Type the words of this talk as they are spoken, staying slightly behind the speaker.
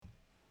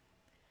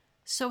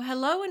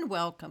Hello and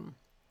welcome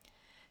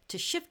to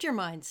Shift Your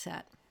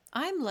Mindset.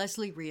 I'm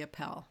Leslie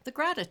Riopel, the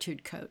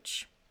Gratitude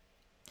Coach.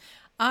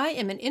 I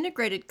am an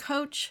integrated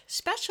coach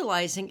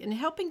specializing in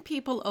helping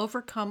people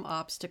overcome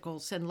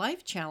obstacles and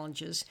life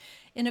challenges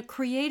in a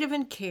creative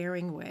and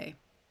caring way.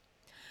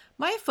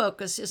 My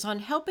focus is on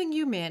helping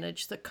you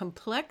manage the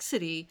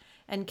complexity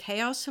and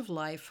chaos of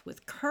life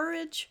with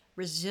courage,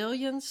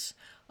 resilience,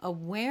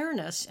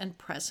 awareness, and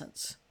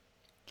presence.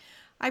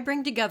 I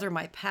bring together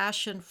my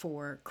passion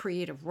for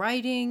creative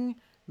writing,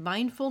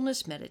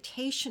 mindfulness,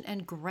 meditation,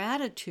 and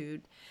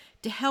gratitude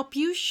to help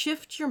you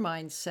shift your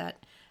mindset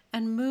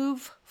and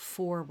move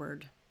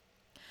forward.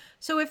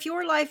 So if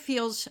your life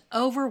feels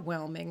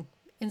overwhelming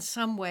in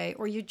some way,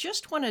 or you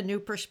just want a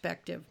new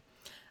perspective,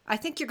 I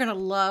think you're going to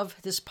love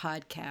this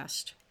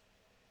podcast.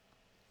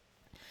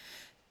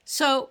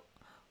 So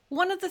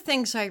one of the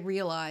things I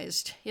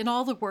realized in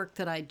all the work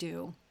that I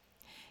do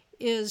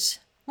is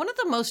one of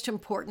the most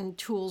important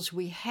tools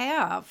we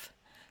have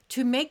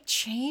to make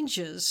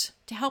changes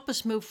to help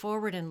us move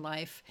forward in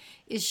life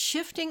is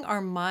shifting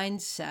our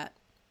mindset.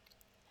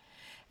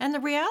 And the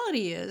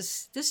reality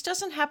is, this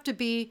doesn't have to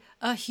be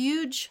a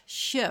huge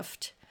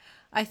shift.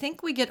 I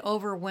think we get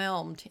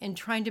overwhelmed in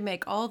trying to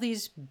make all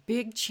these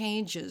big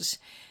changes,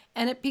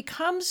 and it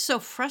becomes so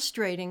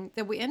frustrating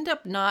that we end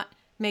up not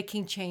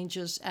making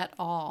changes at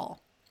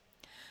all.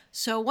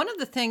 So one of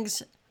the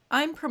things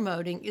I'm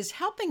promoting is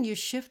helping you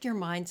shift your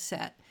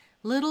mindset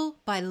little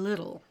by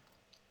little.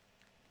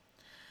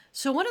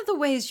 So one of the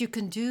ways you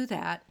can do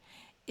that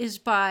is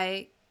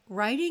by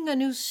writing a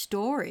new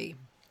story.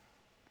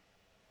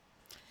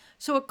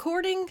 So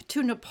according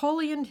to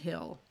Napoleon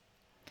Hill,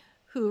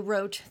 who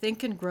wrote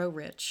Think and Grow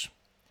Rich,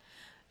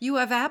 you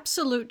have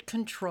absolute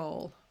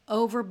control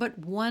over but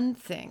one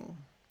thing,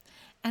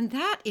 and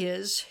that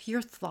is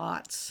your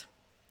thoughts.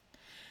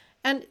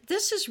 And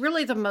this is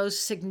really the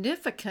most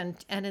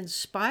significant and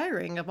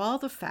inspiring of all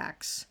the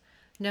facts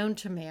known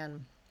to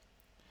man.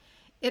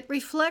 It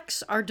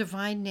reflects our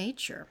divine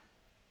nature.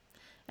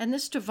 And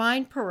this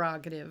divine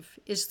prerogative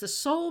is the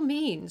sole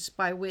means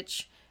by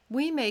which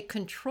we may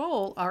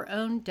control our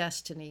own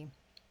destiny.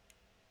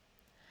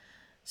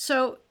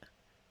 So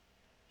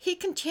he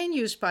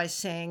continues by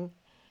saying,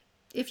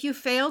 if you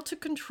fail to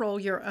control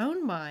your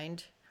own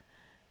mind,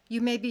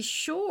 you may be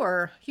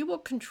sure you will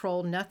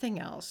control nothing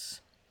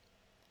else.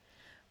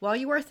 While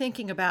you are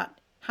thinking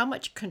about how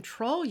much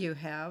control you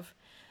have,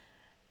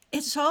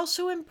 it's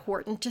also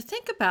important to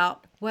think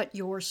about what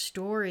your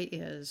story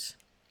is.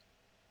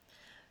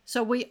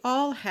 So we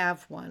all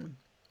have one.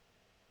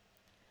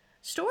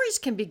 Stories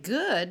can be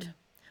good,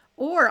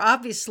 or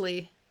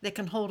obviously they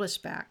can hold us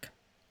back.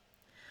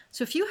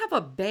 So if you have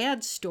a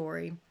bad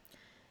story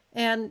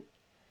and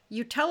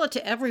you tell it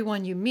to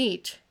everyone you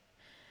meet,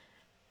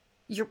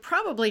 you're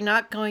probably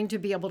not going to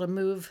be able to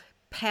move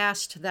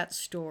past that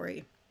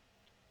story.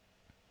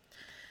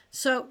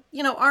 So,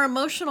 our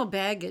emotional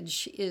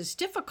baggage is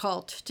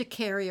difficult to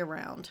carry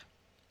around.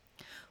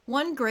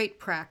 One great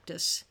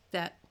practice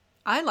that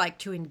I like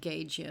to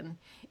engage in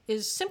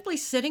is simply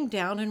sitting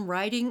down and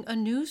writing a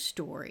new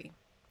story.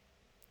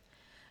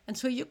 And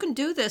so you can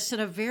do this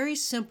in a very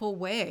simple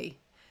way.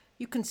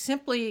 You can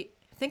simply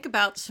think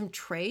about some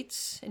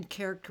traits and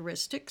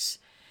characteristics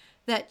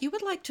that you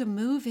would like to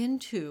move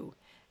into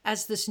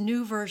as this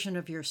new version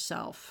of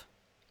yourself.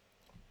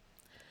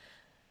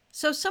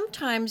 So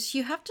sometimes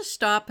you have to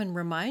stop and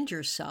remind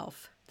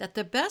yourself that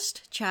the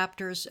best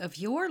chapters of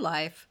your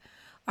life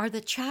are the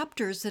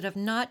chapters that have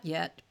not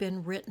yet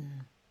been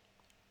written.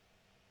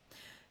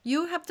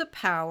 You have the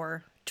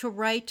power to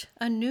write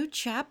a new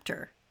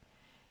chapter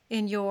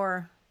in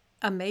your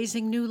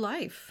amazing new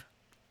life.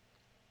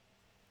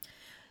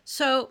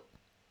 So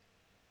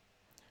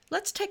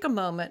let's take a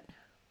moment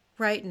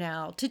right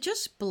now to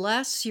just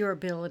bless your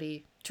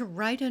ability to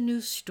write a new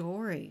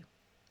story.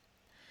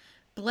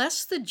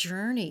 Bless the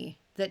journey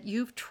that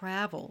you've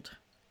traveled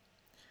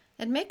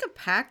and make a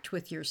pact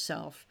with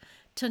yourself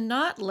to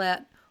not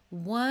let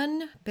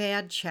one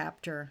bad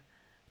chapter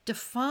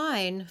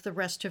define the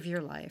rest of your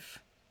life.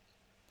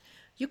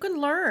 You can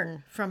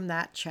learn from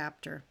that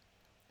chapter,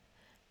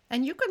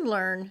 and you can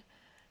learn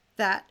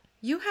that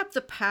you have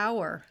the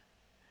power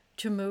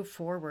to move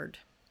forward.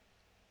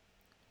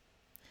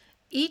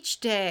 Each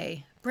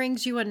day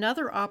brings you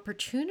another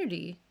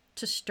opportunity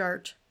to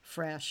start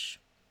fresh.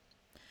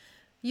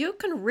 You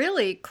can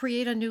really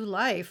create a new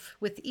life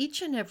with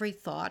each and every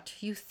thought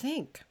you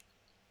think.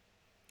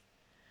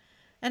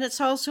 And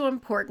it's also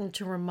important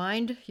to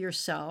remind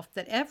yourself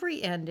that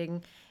every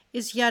ending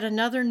is yet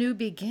another new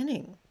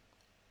beginning.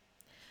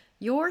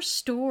 Your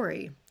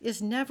story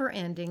is never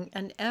ending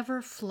and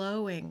ever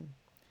flowing.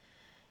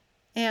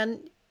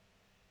 And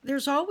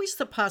there's always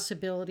the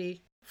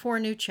possibility for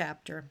a new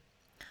chapter,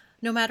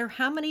 no matter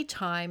how many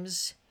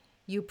times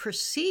you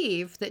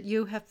perceive that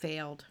you have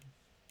failed.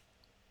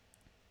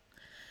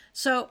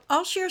 So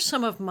I'll share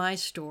some of my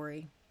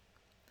story.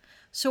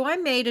 So I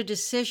made a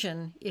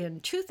decision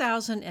in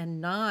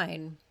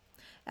 2009,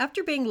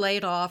 after being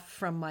laid off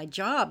from my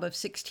job of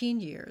 16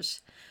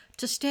 years,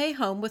 to stay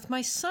home with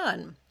my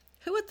son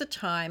who at the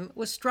time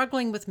was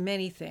struggling with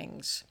many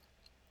things.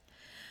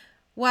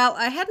 While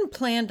I hadn't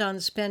planned on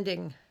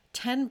spending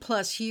 10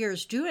 plus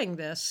years doing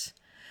this,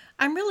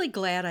 I'm really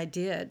glad I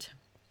did.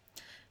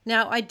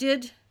 Now, I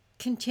did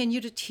continue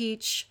to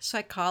teach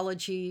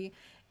psychology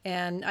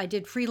and I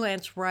did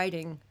freelance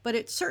writing, but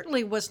it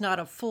certainly was not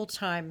a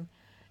full-time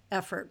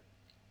effort.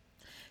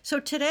 So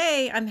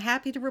today, I'm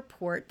happy to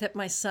report that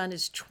my son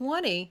is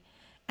 20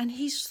 and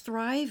he's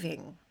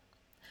thriving.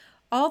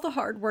 All the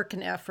hard work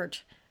and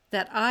effort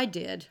that I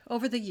did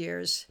over the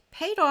years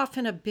paid off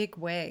in a big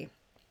way.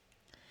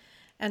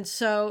 And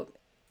so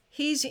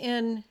he's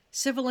in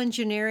civil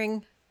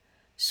engineering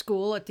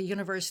school at the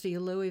University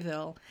of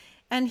Louisville,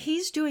 and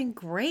he's doing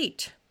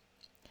great.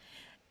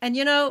 And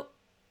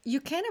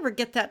you can't ever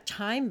get that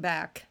time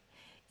back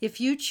if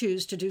you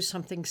choose to do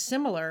something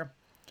similar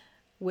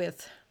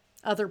with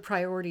other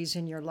priorities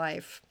in your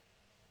life.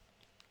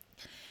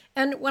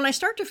 And when I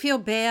start to feel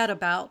bad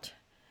about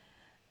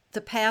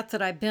the path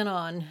that I've been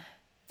on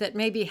that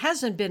maybe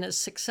hasn't been as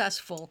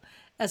successful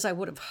as I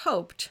would have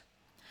hoped,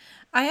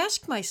 I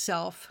ask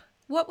myself,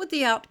 what would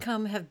the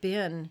outcome have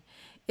been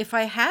if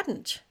I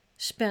hadn't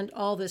spent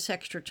all this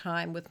extra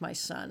time with my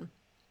son?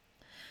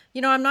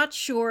 I'm not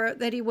sure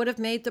that he would have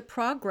made the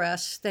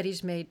progress that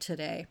he's made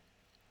today.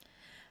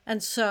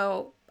 And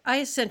so I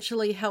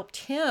essentially helped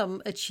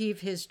him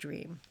achieve his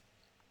dream.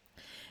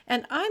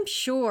 And I'm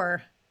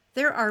sure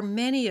there are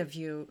many of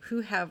you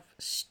who have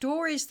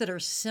stories that are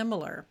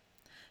similar,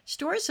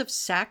 stories of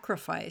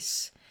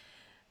sacrifice,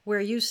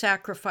 where you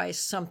sacrifice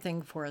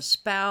something for a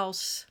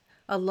spouse,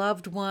 a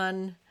loved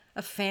one,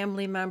 a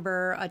family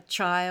member, a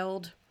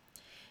child.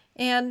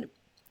 And,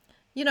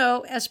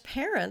 as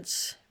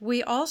parents,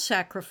 we all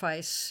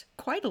sacrifice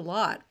quite a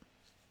lot.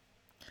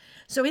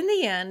 So in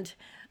the end,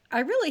 I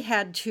really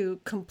had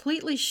to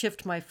completely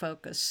shift my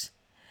focus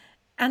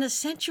and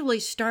essentially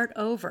start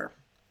over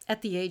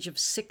at the age of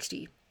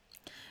 60,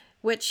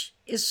 which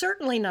is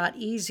certainly not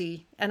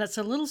easy, and it's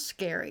a little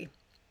scary.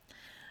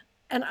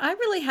 And I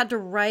really had to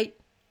write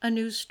a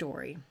new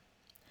story.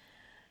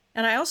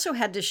 And I also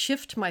had to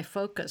shift my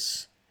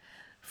focus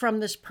from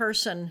this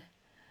person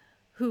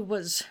who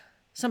was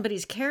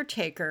somebody's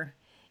caretaker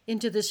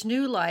into this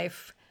new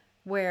life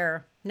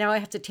where now I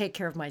have to take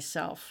care of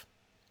myself.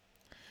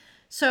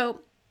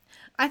 So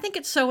I think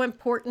it's so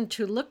important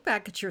to look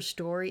back at your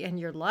story and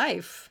your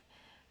life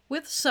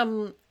with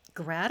some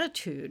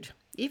gratitude,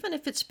 even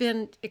if it's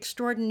been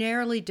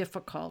extraordinarily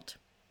difficult.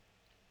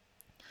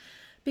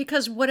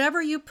 Because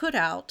whatever you put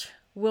out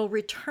will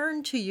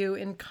return to you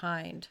in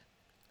kind.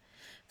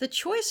 The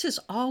choice is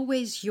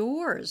always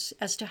yours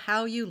as to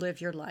how you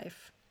live your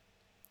life.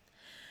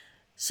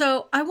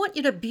 So I want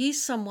you to be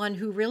someone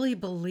who really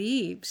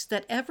believes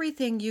that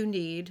everything you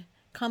need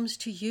comes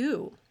to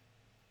you.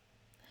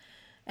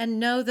 And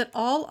know that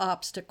all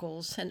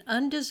obstacles and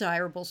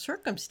undesirable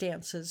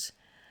circumstances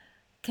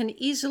can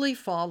easily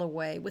fall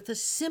away with a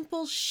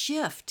simple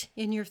shift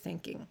in your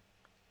thinking.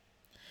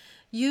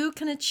 You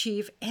can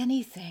achieve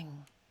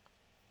anything.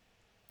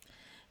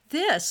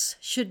 This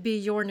should be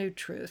your new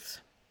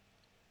truth.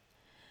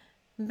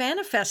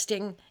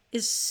 Manifesting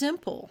is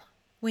simple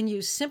when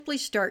you simply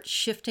start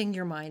shifting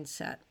your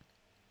mindset.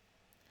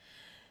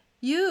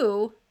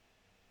 You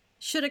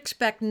should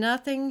expect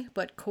nothing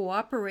but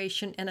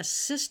cooperation and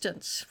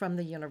assistance from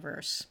the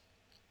universe.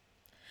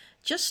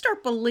 Just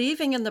start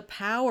believing in the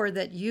power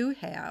that you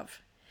have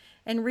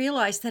and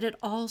realize that it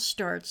all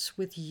starts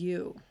with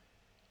you.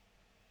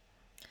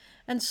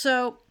 And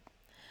so,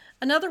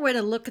 another way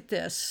to look at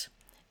this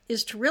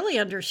is to really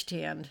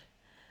understand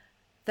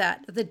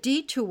that the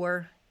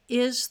detour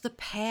is the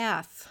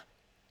path.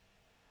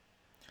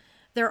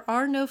 There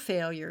are no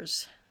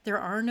failures. There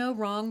are no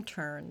wrong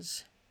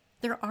turns.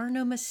 There are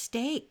no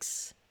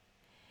mistakes.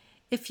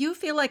 If you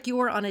feel like you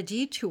are on a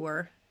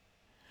detour,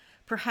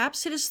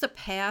 perhaps it is the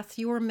path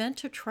you are meant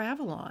to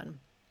travel on.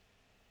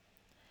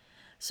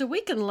 So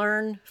we can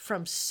learn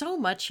from so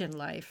much in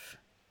life.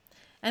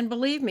 And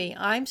believe me,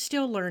 I'm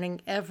still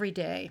learning every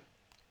day.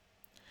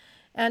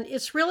 And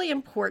it's really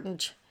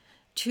important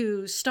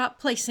to stop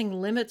placing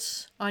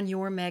limits on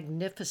your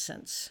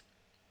magnificence.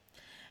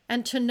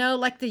 And to know,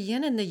 like the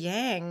yin and the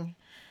yang,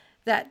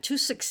 that to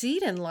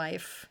succeed in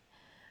life,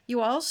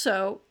 you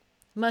also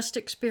must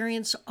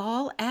experience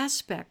all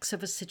aspects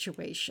of a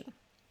situation.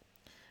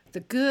 The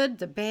good,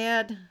 the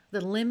bad,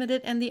 the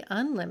limited, and the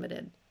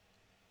unlimited.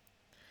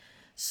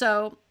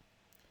 So,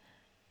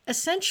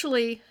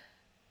 essentially,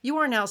 you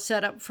are now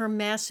set up for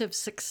massive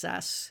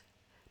success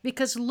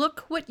because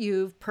look what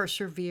you've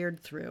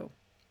persevered through.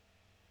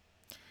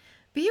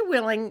 Be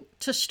willing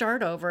to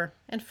start over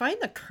and find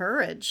the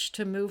courage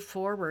to move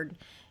forward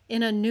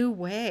in a new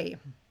way.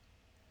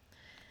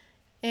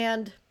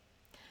 And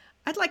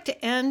I'd like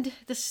to end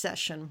this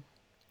session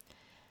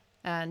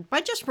and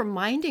by just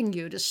reminding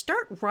you to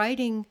start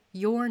writing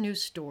your new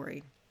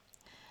story.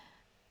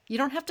 You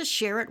don't have to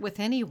share it with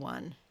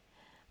anyone.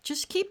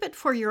 Just keep it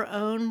for your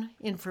own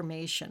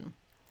information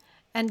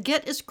and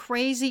get as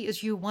crazy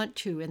as you want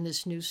to in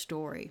this new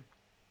story.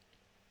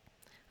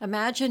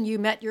 Imagine you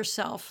met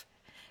yourself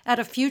at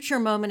a future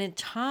moment in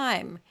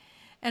time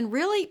and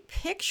really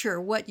picture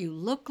what you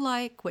look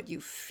like, what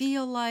you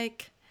feel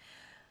like,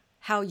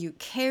 how you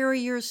carry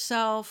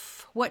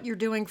yourself, what you're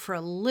doing for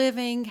a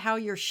living, how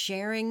you're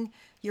sharing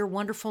your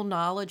wonderful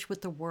knowledge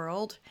with the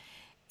world.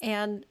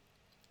 And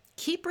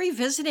keep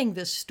revisiting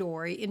this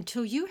story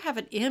until you have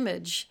an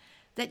image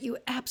that you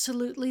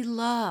absolutely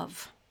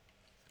love.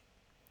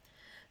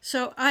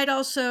 So I'd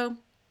also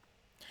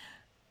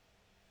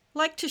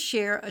like to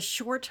share a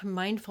short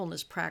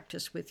mindfulness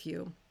practice with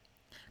you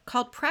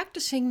called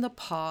practicing the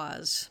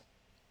pause.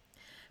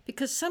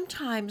 Because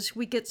sometimes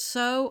we get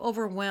so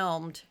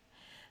overwhelmed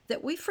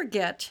that we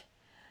forget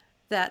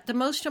that the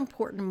most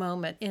important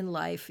moment in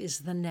life is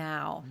the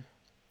now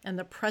and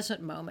the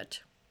present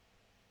moment.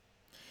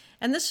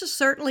 And this is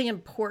certainly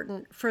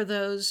important for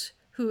those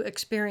who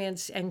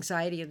experience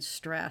anxiety and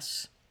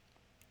stress.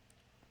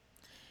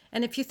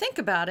 And if you think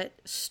about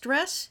it,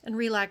 stress and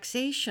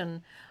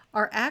relaxation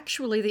are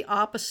actually the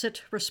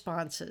opposite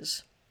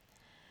responses.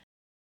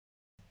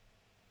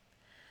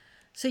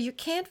 So you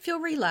can't feel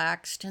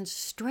relaxed and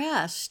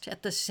stressed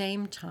at the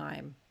same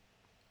time.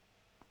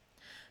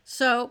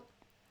 So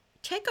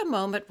take a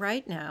moment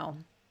right now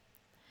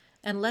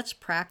and let's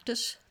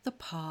practice the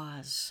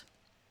pause.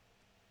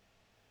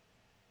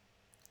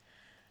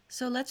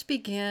 So let's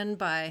begin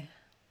by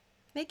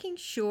making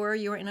sure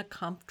you're in a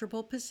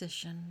comfortable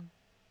position.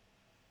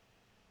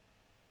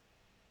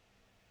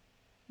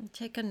 And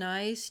take a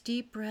nice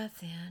deep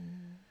breath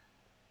in.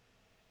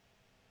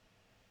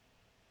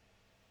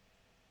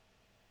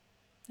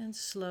 And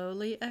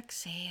slowly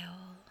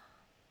exhale.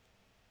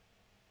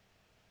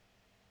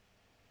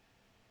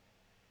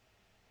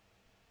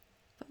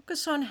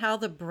 Focus on how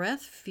the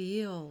breath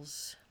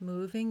feels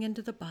moving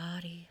into the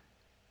body.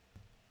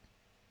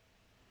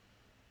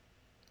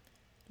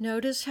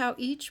 Notice how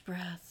each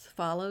breath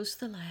follows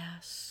the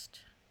last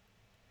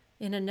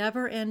in a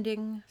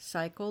never-ending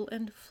cycle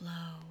and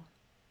flow.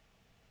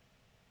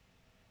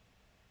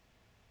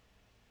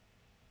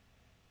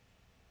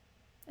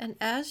 And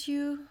as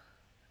you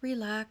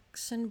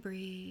relax and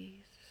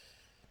breathe,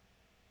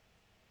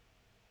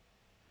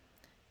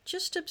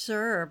 just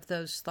observe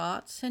those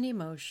thoughts and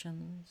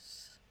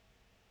emotions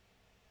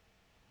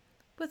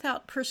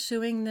without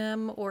pursuing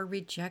them or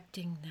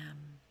rejecting them.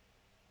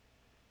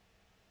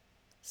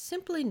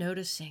 Simply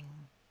noticing.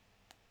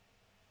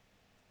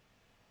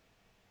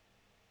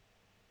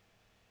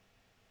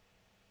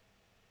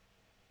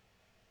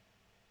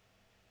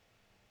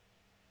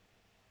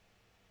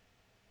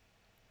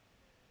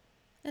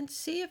 And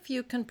see if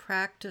you can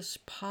practice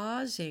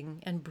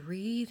pausing and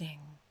breathing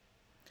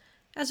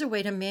as a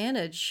way to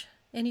manage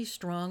any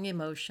strong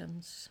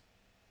emotions.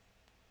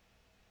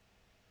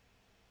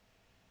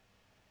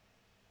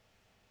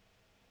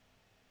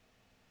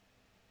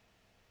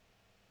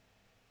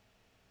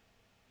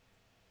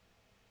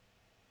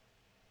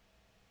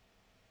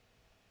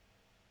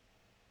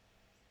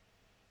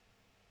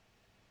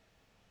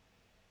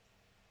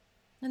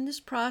 And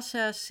this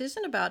process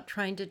isn't about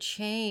trying to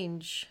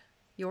change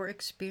your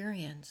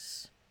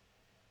experience.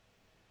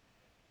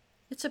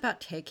 It's about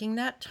taking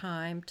that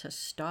time to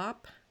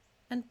stop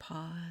and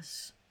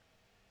pause.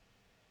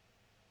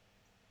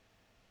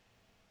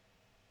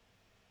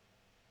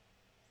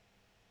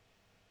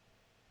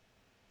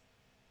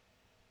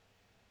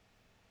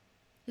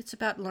 It's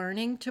about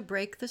learning to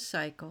break the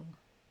cycle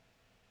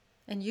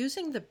and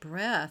using the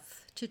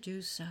breath to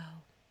do so.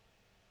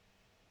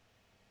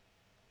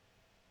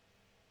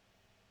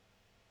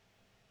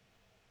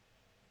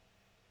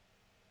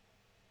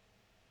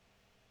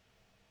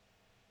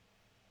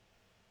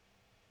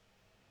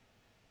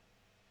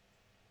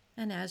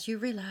 And as you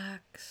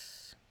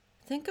relax,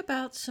 think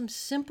about some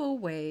simple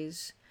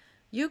ways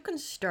you can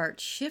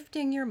start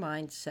shifting your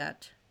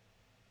mindset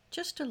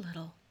just a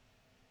little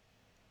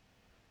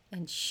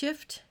and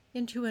shift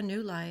into a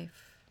new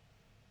life.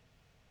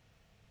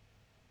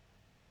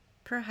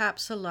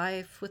 Perhaps a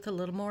life with a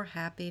little more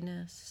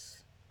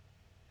happiness,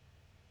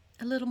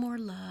 a little more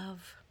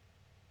love,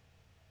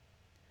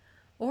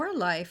 or a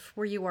life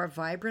where you are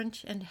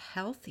vibrant and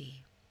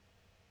healthy.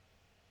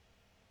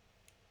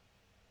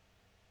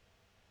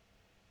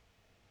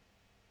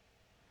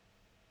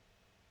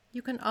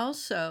 You can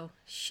also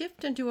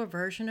shift into a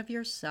version of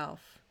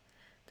yourself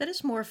that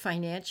is more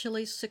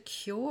financially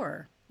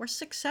secure or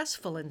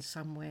successful in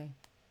some way.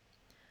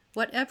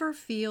 Whatever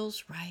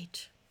feels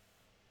right.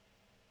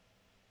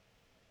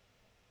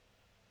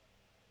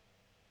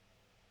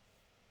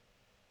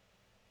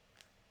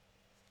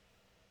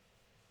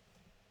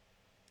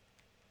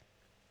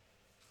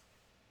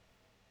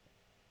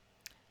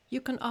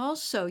 You can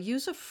also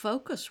use a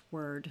focus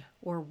word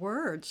or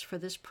words for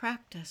this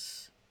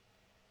practice.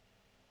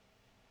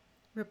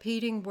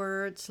 Repeating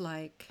words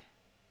like,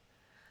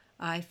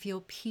 I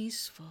feel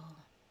peaceful,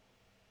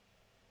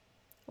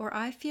 or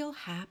I feel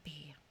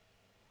happy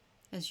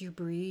as you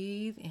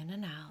breathe in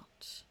and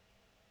out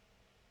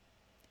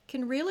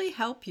can really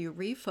help you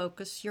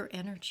refocus your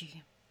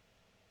energy.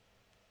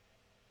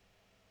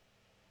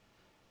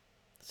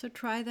 So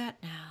try that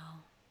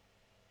now.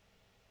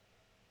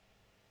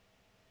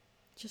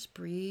 Just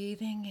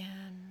breathing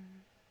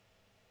in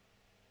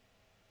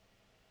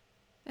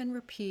and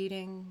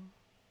repeating,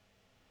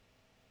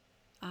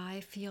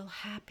 I feel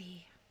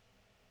happy.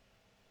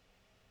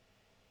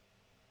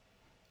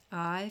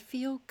 I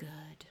feel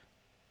good.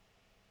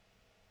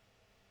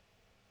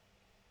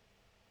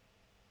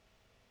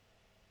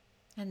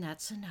 And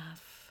that's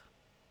enough.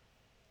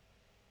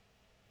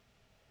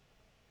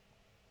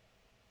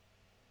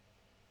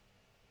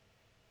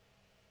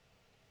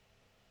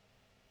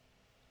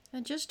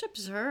 And just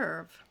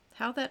observe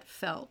how that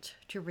felt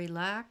to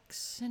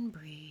relax and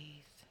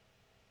breathe.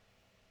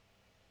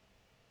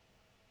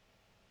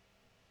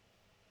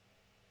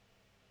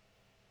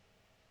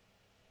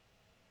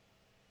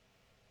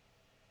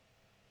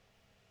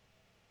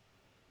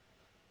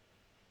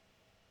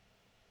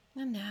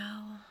 And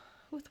now,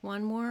 with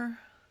one more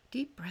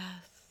deep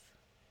breath,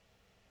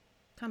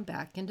 come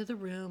back into the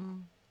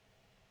room,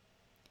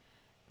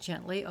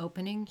 gently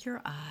opening your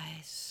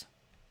eyes.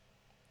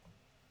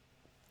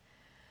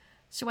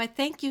 So I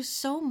thank you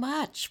so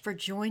much for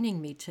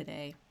joining me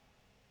today.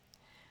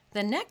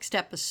 The next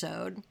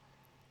episode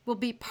will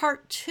be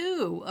part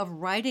 2 of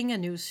writing a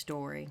new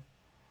story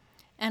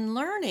and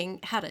learning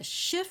how to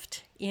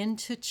shift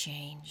into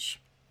change.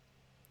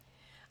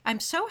 I'm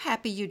so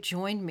happy you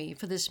joined me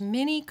for this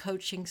mini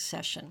coaching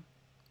session.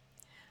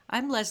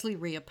 I'm Leslie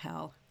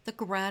Riopel, the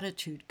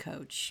Gratitude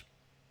Coach.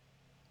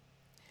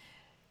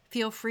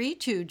 Feel free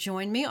to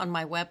join me on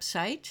my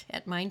website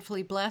at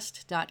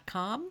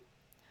mindfullyblessed.com,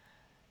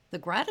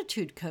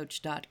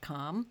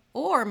 thegratitudecoach.com,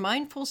 or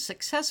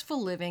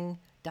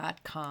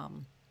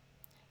mindfulsuccessfulliving.com.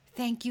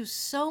 Thank you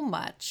so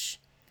much,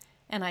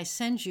 and I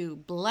send you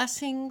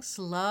blessings,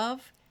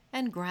 love,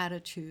 and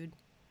gratitude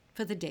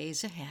for the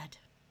days ahead.